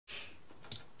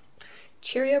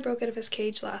Cheerio broke out of his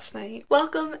cage last night.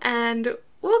 Welcome and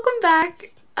welcome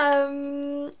back.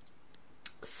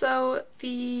 So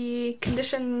the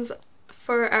conditions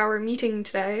for our meeting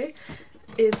today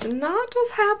is not as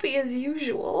happy as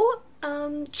usual.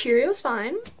 Cheerio's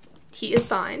fine. He is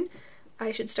fine.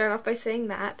 I should start off by saying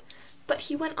that. But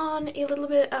he went on a little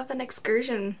bit of an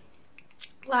excursion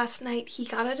last night. He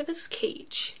got out of his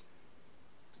cage.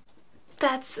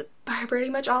 That's pretty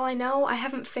much all I know. I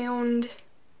haven't found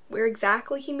where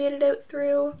exactly he made it out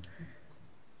through,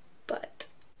 but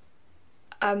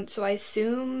so I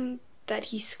assume that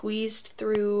he squeezed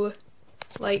through,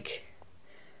 like,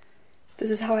 this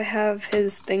is how I have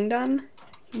his thing done.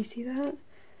 Can you see that?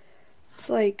 It's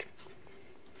like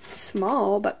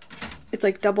small, but it's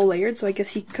like double layered, so I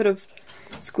guess he could have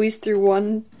squeezed through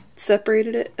one,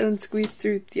 separated it, and then squeezed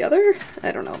through the other?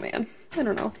 I don't know, man. I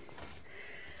don't know.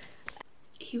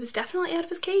 He was definitely out of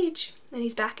his cage, and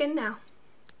he's back in now.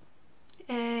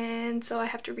 And so I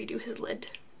have to redo his lid.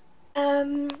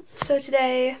 So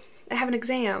today I have an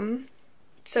exam.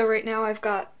 So right now I've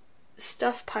got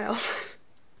stuff piled.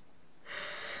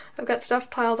 I've got stuff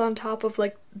piled on top of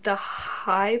like the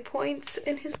high points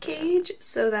in his cage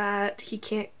so that he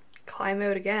can't climb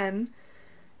out again.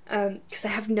 Because I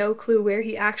have no clue where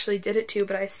he actually did it to,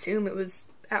 but I assume it was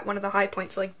at one of the high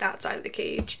points, like that side of the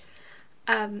cage.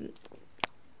 So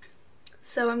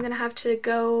I'm gonna have to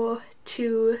go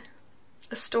to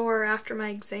a store after my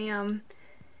exam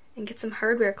and get some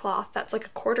hardware cloth that's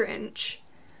like 1/4 inch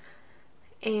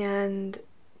and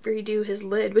redo his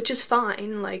lid, which is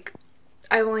fine. Like,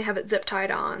 I only have it zip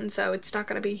tied on, so it's not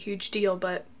gonna be a huge deal,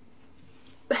 but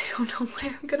I don't know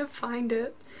where I'm gonna find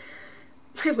it.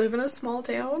 I live in a small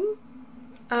town.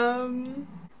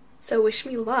 So wish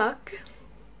me luck.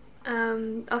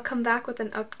 I'll come back with an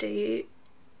update.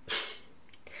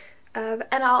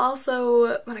 And I'll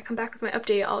also, when I come back with my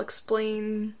update, I'll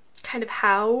explain kind of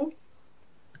how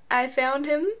I found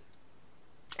him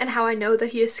and how I know that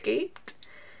he escaped.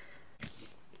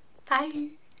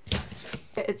 Bye!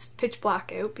 It's pitch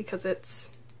black out because it's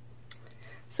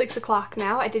 6 o'clock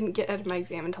now. I didn't get out of my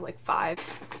exam until like 5.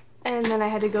 And then I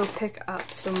had to go pick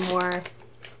up some more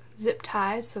zip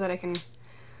ties so that I can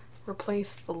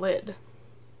replace the lid.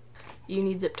 You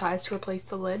need zip ties to replace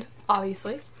the lid,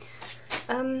 obviously.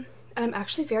 And I'm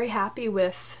actually very happy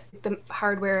with the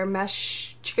hardware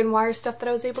mesh chicken wire stuff that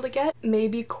I was able to get.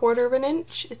 Maybe 1/4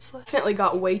 inch. It's definitely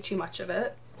got way too much of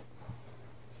it.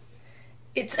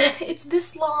 It's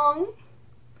this long,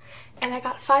 and I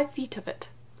got 5 feet of it.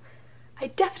 I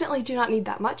definitely do not need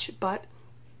that much, but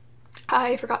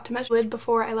I forgot to measure the lid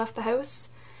before I left the house.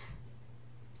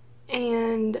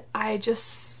 And I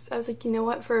was like, you know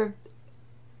what, for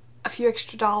a few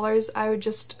extra dollars, I would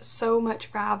just so much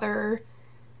rather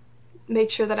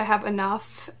make sure that I have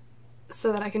enough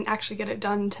so that I can actually get it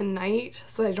done tonight,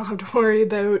 so that I don't have to worry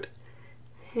about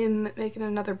him making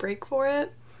another break for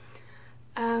it.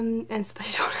 And so that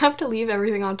I don't have to leave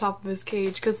everything on top of his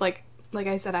cage, because like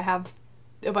I said, I have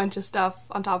a bunch of stuff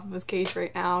on top of his cage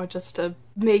right now just to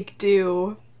make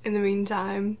do in the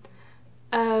meantime.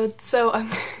 So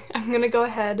I'm gonna go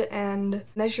ahead and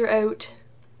measure out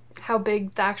how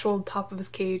big the actual top of his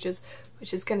cage is,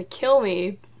 which is gonna kill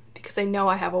me because I know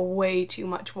I have a way too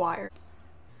much wire.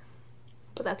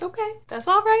 But that's okay. That's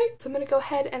alright. So I'm gonna go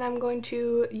ahead and I'm going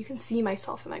to, you can see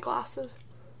myself in my glasses.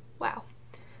 Wow,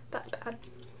 that's bad.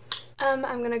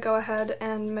 I'm gonna go ahead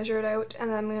and measure it out,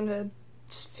 and then I'm gonna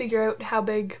figure out how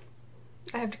big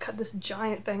I have to cut this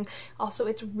giant thing. Also,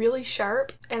 it's really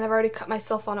sharp, and I've already cut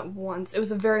myself on it once. It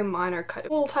was a very minor cut, a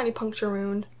little tiny puncture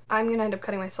wound. I'm gonna end up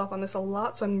cutting myself on this a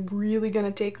lot, so I'm really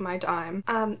gonna take my time.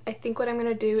 I think what I'm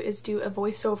gonna do is do a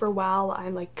voiceover while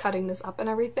I'm like cutting this up and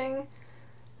everything,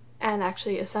 and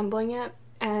actually assembling it,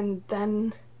 and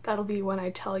then that'll be when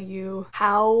I tell you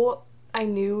how I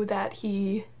knew that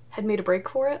he had made a break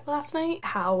for it last night,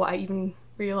 how I even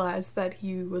realized that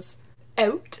he was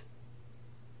out,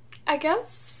 I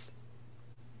guess.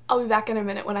 I'll be back in a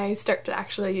minute when I start to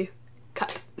actually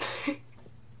cut.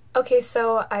 Okay,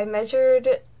 so I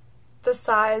measured the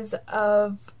size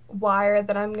of wire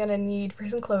that I'm gonna need for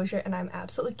his enclosure, and I'm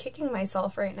absolutely kicking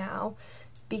myself right now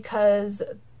because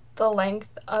the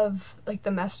length of like the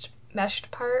meshed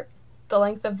part, the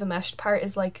length of the meshed part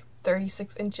is like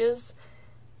 36 inches,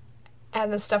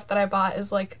 and the stuff that I bought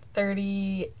is like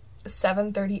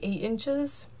 37, 38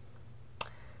 inches.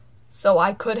 So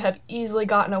I could have easily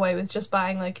gotten away with just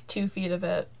buying like 2 feet of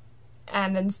it,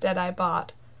 and instead I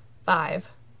bought 5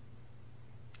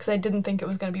 because I didn't think it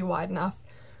was going to be wide enough,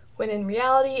 when in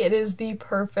reality it is the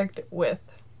perfect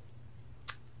width.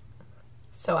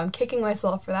 So I'm kicking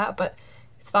myself for that, but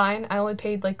it's fine. I only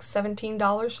paid like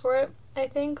 $17 for it, I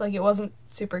think. Like, it wasn't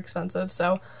super expensive,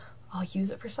 so I'll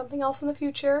use it for something else in the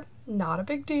future. Not a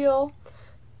big deal.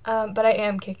 But I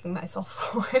am kicking myself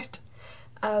for it.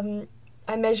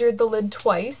 I measured the lid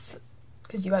twice,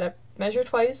 because you gotta measure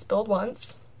twice, build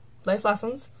once. Life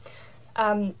lessons.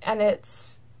 And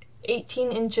it's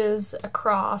 18 inches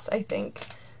across, I think,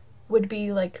 would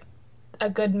be like a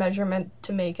good measurement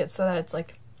to make it so that it's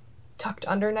like tucked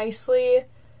under nicely,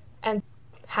 and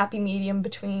happy medium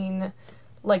between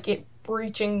like it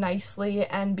breaching nicely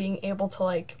and being able to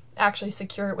like actually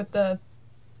secure it with the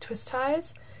twist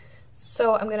ties.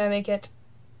 So I'm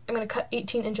gonna cut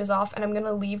 18 inches off, and I'm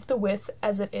gonna leave the width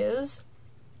as it is.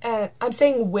 And I'm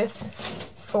saying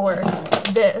width for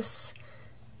this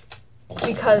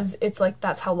because it's like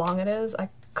that's how long it is. I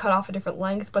cut off a different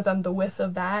length, but then the width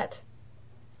of that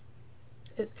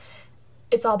is,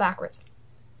 it's all backwards.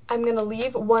 I'm gonna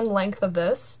leave one length of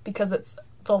this because it's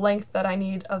the length that I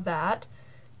need of that,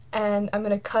 and I'm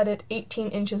gonna cut it 18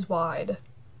 inches wide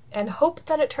and hope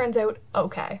that it turns out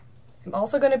okay. I'm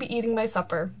also gonna be eating my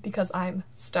supper because I'm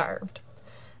starved.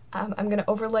 I'm gonna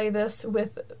overlay this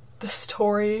with the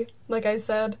story, like I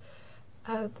said,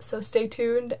 so stay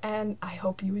tuned and I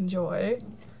hope you enjoy.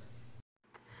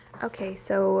 Okay,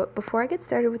 so before I get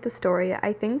started with the story,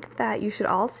 I think that you should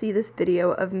all see this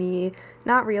video of me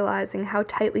not realizing how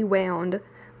tightly wound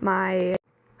my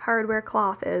hardware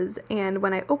cloth is, and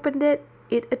when I opened it,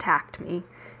 it attacked me,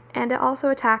 and it also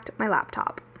attacked my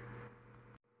laptop.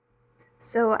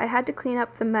 So I had to clean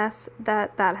up the mess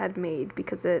that had made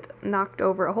because it knocked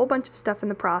over a whole bunch of stuff in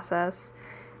the process,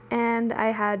 and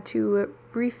I had to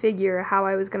refigure how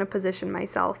I was going to position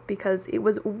myself because it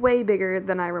was way bigger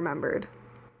than I remembered.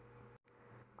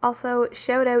 Also,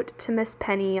 shout out to Miss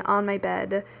Penny on my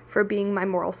bed for being my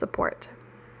moral support.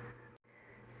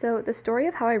 So the story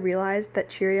of how I realized that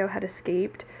Cheerio had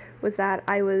escaped was that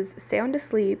I was sound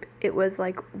asleep. It was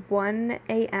like 1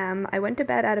 a.m. I went to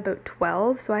bed at about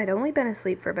 12, so I had only been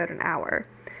asleep for about an hour.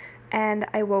 And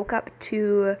I woke up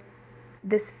to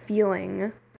this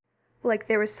feeling like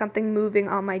there was something moving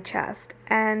on my chest.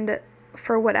 And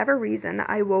for whatever reason,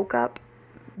 I woke up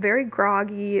very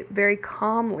groggy, very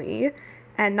calmly,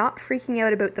 and not freaking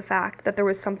out about the fact that there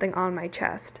was something on my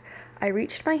chest. I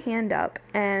reached my hand up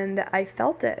and I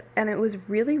felt it, and it was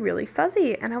really, really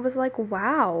fuzzy, and I was like,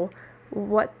 wow,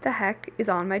 what the heck is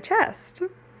on my chest?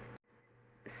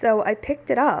 So I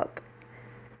picked it up,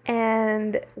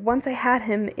 and once I had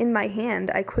him in my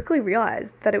hand, I quickly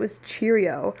realized that it was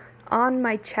Cheerio on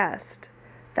my chest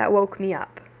that woke me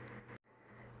up.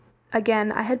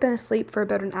 Again, I had been asleep for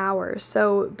about an hour,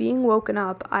 so being woken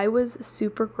up, I was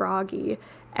super groggy,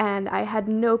 and I had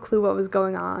no clue what was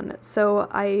going on. So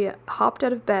I hopped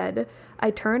out of bed,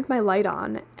 I turned my light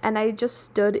on, and I just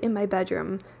stood in my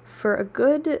bedroom for a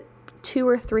good 2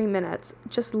 or 3 minutes,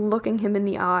 just looking him in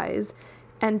the eyes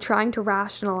and trying to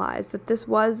rationalize that this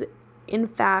was, in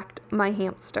fact, my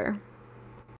hamster.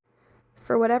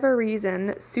 For whatever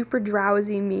reason, super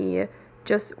drowsy me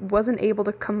just wasn't able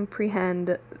to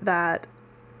comprehend that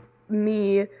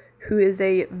me, who is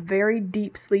a very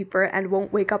deep sleeper and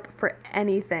won't wake up for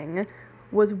anything,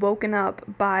 was woken up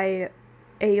by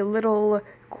a little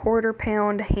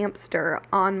quarter-pound hamster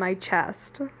on my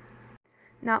chest.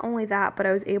 Not only that, but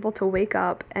I was able to wake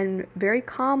up and very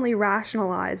calmly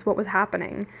rationalize what was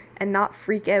happening and not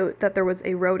freak out that there was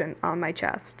a rodent on my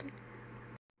chest.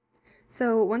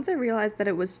 So once I realized that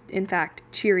it was, in fact,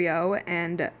 Cheerio,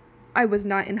 and I was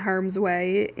not in harm's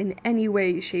way in any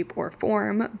way, shape, or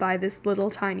form by this little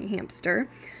tiny hamster,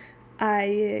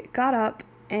 I got up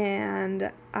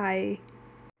and I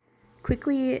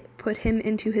quickly put him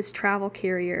into his travel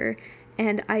carrier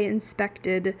and I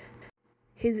inspected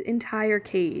his entire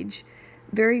cage.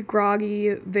 Very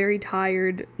groggy, very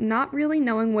tired, not really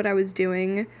knowing what I was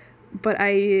doing, but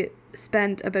I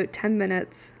spent about 10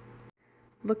 minutes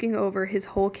looking over his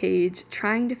whole cage,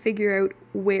 trying to figure out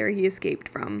where he escaped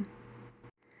from.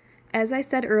 As I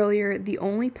said earlier, the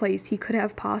only place he could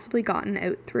have possibly gotten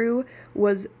out through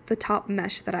was the top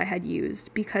mesh that I had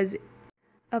used. Because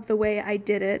of the way I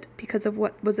did it, because of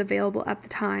what was available at the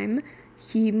time,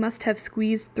 he must have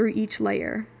squeezed through each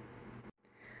layer.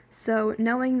 So,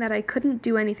 knowing that I couldn't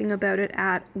do anything about it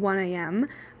at 1 a.m.,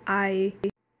 I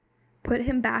put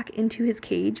him back into his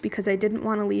cage because I didn't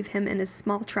want to leave him in his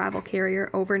small travel carrier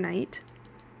overnight,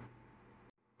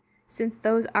 since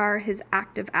those are his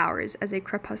active hours as a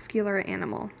crepuscular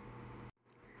animal.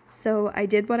 So I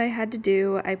did what I had to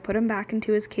do. I put him back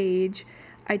into his cage.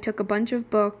 I took a bunch of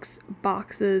books,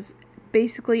 boxes,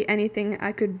 basically anything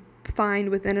I could find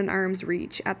within an arm's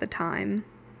reach at the time,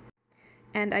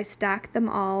 and I stacked them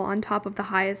all on top of the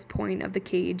highest point of the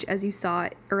cage, as you saw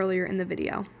earlier in the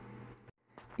video.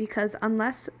 because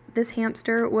unless this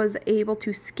hamster was able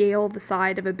to scale the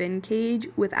side of a bin cage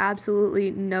with absolutely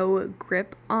no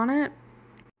grip on it,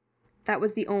 that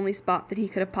was the only spot that he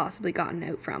could have possibly gotten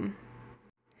out from.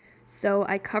 So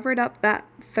I covered up that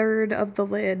third of the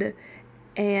lid,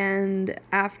 and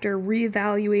after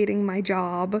reevaluating my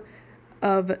job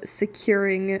of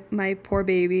securing my poor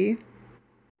baby,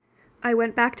 I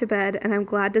went back to bed, and I'm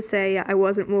glad to say I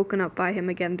wasn't woken up by him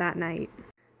again that night.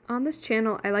 On this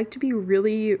channel, I like to be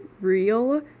really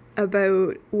real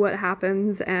about what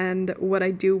happens and what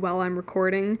I do while I'm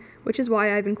recording, which is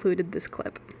why I've included this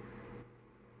clip.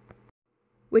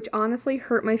 Which honestly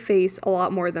hurt my face a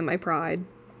lot more than my pride.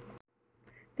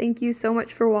 Thank you so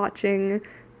much for watching.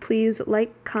 Please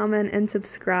like, comment, and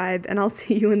subscribe, and I'll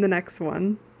see you in the next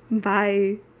one.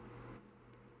 Bye!